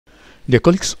Dear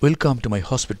colleagues, welcome to my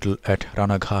hospital at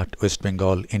Ranaghat, West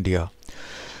Bengal, India.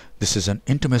 This is an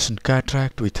intumescent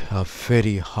cataract with a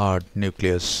very hard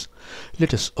nucleus.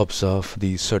 Let us observe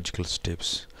the surgical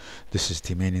steps. This is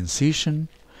the main incision.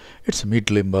 It's a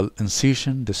mid-limbal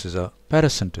incision. This is a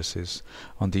paracentesis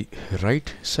on the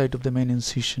right side of the main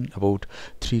incision, about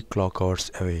 3 clock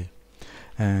hours away.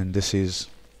 And this is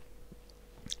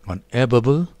an air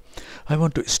bubble. I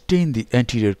want to stain the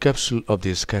anterior capsule of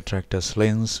this cataractus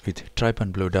lens with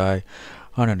trypan blue dye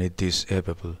underneath this air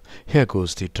bubble. Here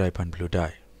goes the trypan blue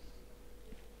dye.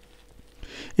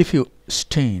 If you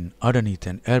stain underneath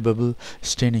an air bubble,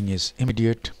 staining is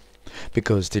immediate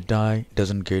because the dye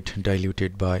doesn't get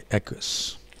diluted by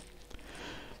aqueous.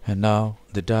 And now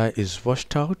the dye is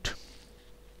washed out.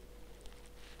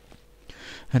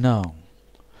 And now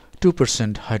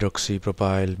 2%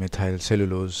 hydroxypropyl methyl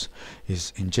cellulose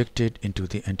is injected into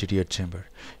the anterior chamber.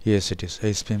 Yes, it is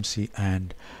HPMC,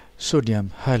 and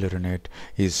sodium hyaluronate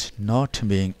is not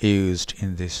being used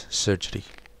in this surgery.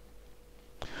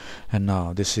 And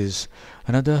now this is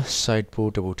another side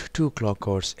port about 2 clock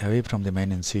hours away from the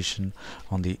main incision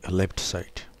on the left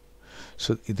side.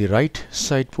 So the right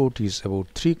side port is about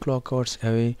 3 clock hours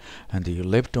away and the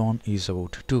left one is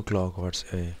about 2 clock hours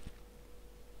away.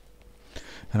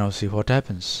 And now see what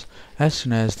happens. As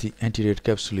soon as the anterior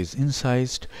capsule is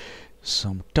incised,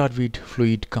 some turbid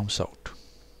fluid comes out.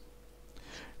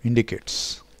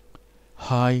 Indicates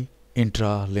high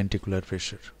intralenticular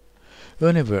pressure.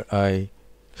 Whenever I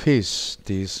face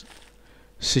this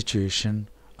situation,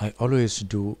 I always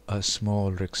do a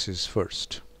small rhexis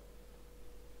first.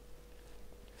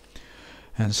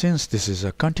 And since this is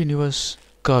a continuous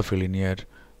curvilinear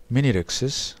mini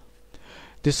rhexis,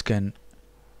 this can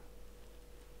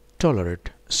tolerate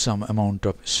some amount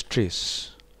of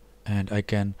stress, and I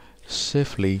can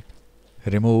safely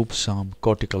remove some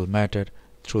cortical matter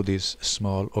through this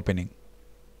small opening.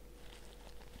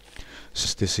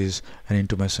 Since this is an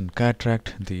intumescent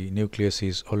cataract, the nucleus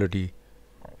is already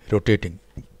rotating.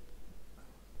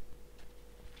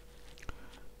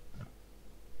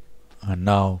 And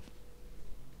now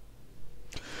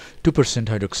 2%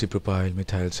 hydroxypropyl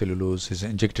methyl cellulose is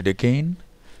injected again.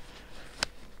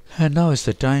 And now is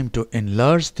the time to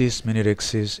enlarge this mini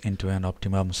rhexis into an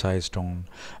optimum size stone.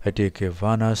 I take a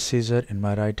Vanna scissor in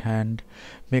my right hand,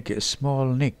 make a small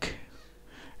nick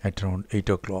at around 8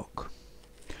 o'clock.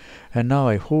 And now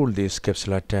I hold this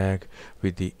capsular tag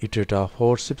with the Utrata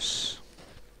forceps.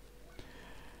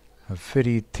 A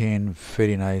very thin,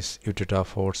 very nice Utrata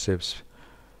forceps.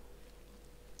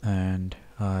 And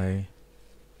I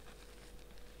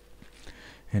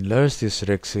enlarge this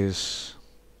rhexis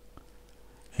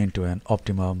into an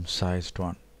optimum sized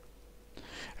one.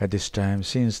 At this time,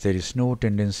 since there is no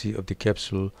tendency of the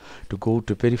capsule to go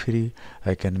to periphery,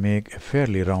 I can make a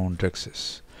fairly round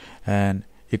rhexis, and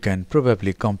you can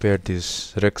probably compare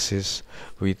this rhexis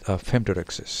with a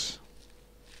femtorhexis.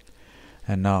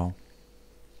 And now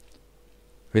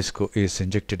visco is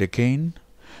injected again,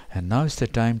 and now is the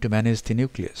time to manage the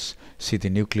nucleus. See, the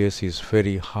nucleus is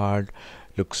very hard,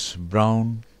 looks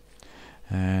brown,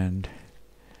 and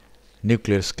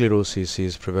nuclear sclerosis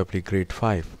is probably grade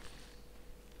 5.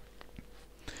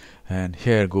 And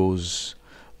here goes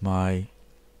my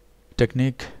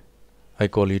technique. I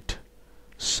call it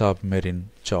submarine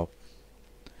chop.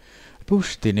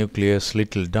 Push the nucleus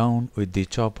little down with the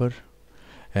chopper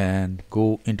and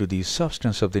go into the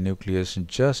substance of the nucleus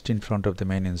just in front of the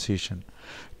main incision.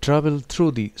 Travel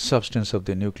through the substance of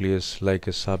the nucleus like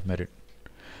a submarine.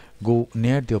 Go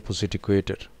near the opposite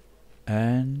equator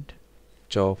and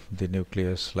chop the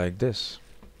nucleus like this.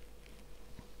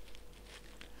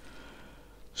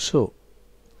 So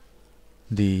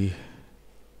the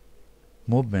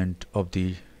movement of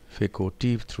the phaco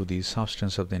tip through the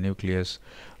substance of the nucleus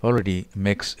already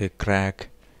makes a crack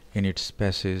in its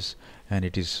passage, and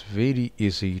it is very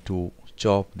easy to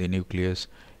chop the nucleus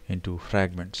into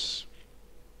fragments.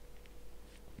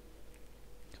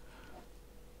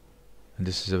 And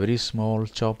this is a very small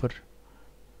chopper.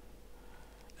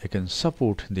 I can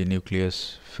support the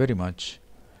nucleus very much,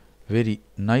 very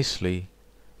nicely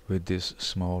with this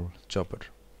small chopper.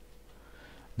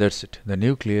 That's it. The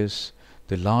nucleus,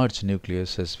 the large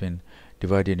nucleus, has been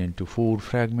divided into 4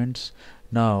 fragments.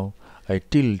 Now I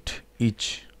tilt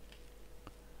each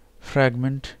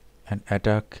fragment and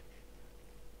attack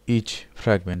each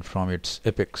fragment from its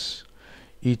apex.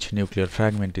 Each nuclear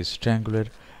fragment is triangular,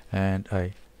 and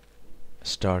I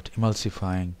start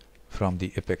emulsifying from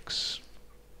the apex.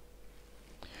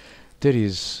 There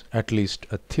is at least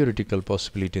a theoretical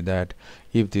possibility that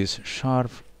if this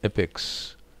sharp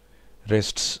apex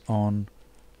rests on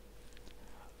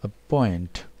a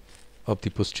point of the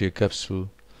posterior capsule,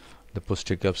 the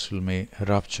posterior capsule may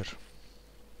rupture.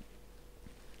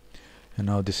 And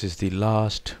now this is the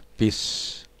last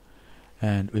piece,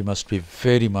 and we must be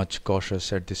very much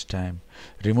cautious at this time.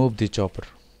 Remove the chopper,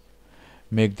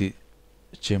 make the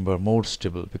chamber more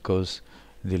stable, because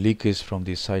the leakage from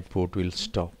the side port will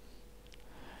stop.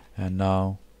 And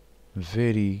now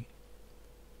very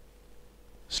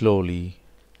slowly,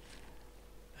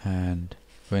 and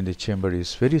when the chamber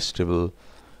is very stable,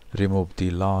 remove the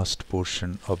last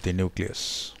portion of the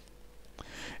nucleus.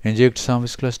 Inject some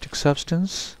viscoelastic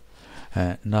substance,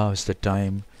 and now is the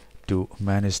time to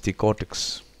manage the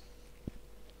cortex.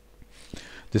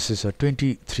 This is a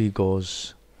 23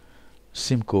 gauge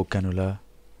Simcoe cannula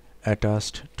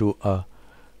attached to a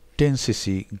 10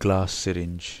 cc glass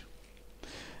syringe,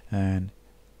 and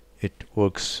it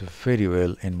works very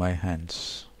well in my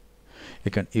hands.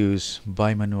 You can use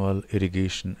bimanual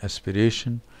irrigation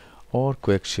aspiration or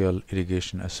coaxial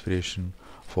irrigation aspiration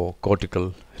for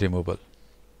cortical removal.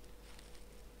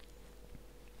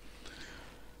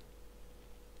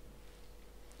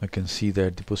 I can see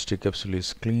that the posterior capsule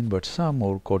is clean, but some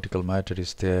more cortical matter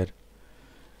is there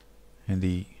in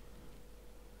the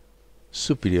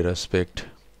superior aspect,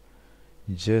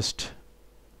 just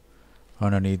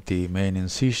underneath the main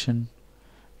incision,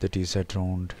 that is at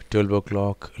around 12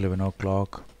 o'clock, 11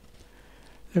 o'clock.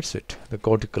 That's it. The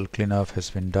cortical cleanup has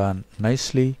been done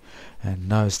nicely, and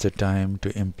now is the time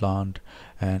to implant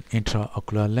an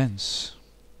intraocular lens.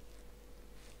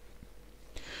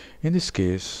 In this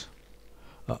case,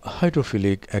 a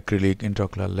hydrophilic acrylic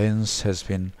intraocular lens has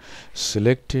been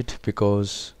selected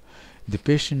because the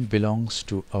patient belongs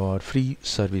to our free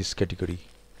service category,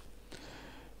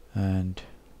 and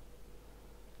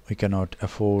we cannot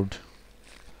afford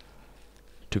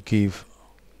to give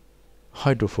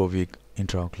hydrophobic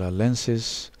intraocular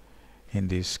lenses in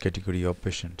this category of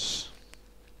patients.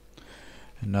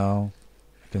 And now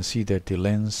you can see that the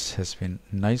lens has been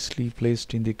nicely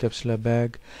placed in the capsular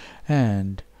bag,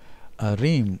 and a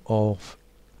rim of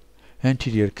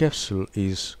anterior capsule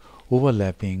is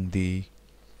overlapping the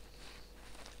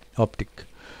optic.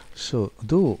 So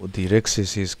though the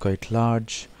rhexis is quite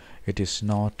large, it is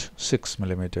not 6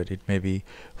 mm, it may be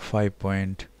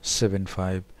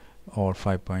 5.75 or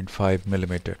 5.5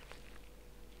 mm.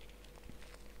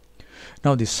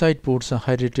 Now the side ports are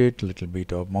hydrated, little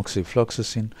bit of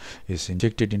moxifloxacin is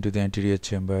injected into the anterior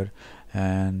chamber,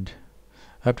 and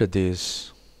after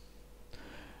this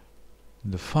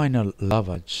the final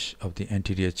lavage of the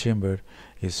anterior chamber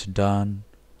is done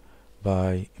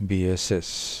by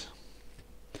BSS,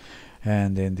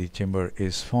 and then the chamber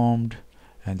is formed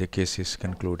and the case is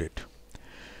concluded.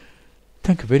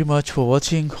 Thank you very much for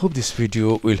watching. Hope this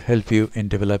video will help you in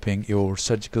developing your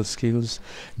surgical skills.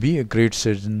 Be a great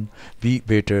surgeon, be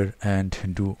better and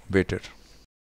do better.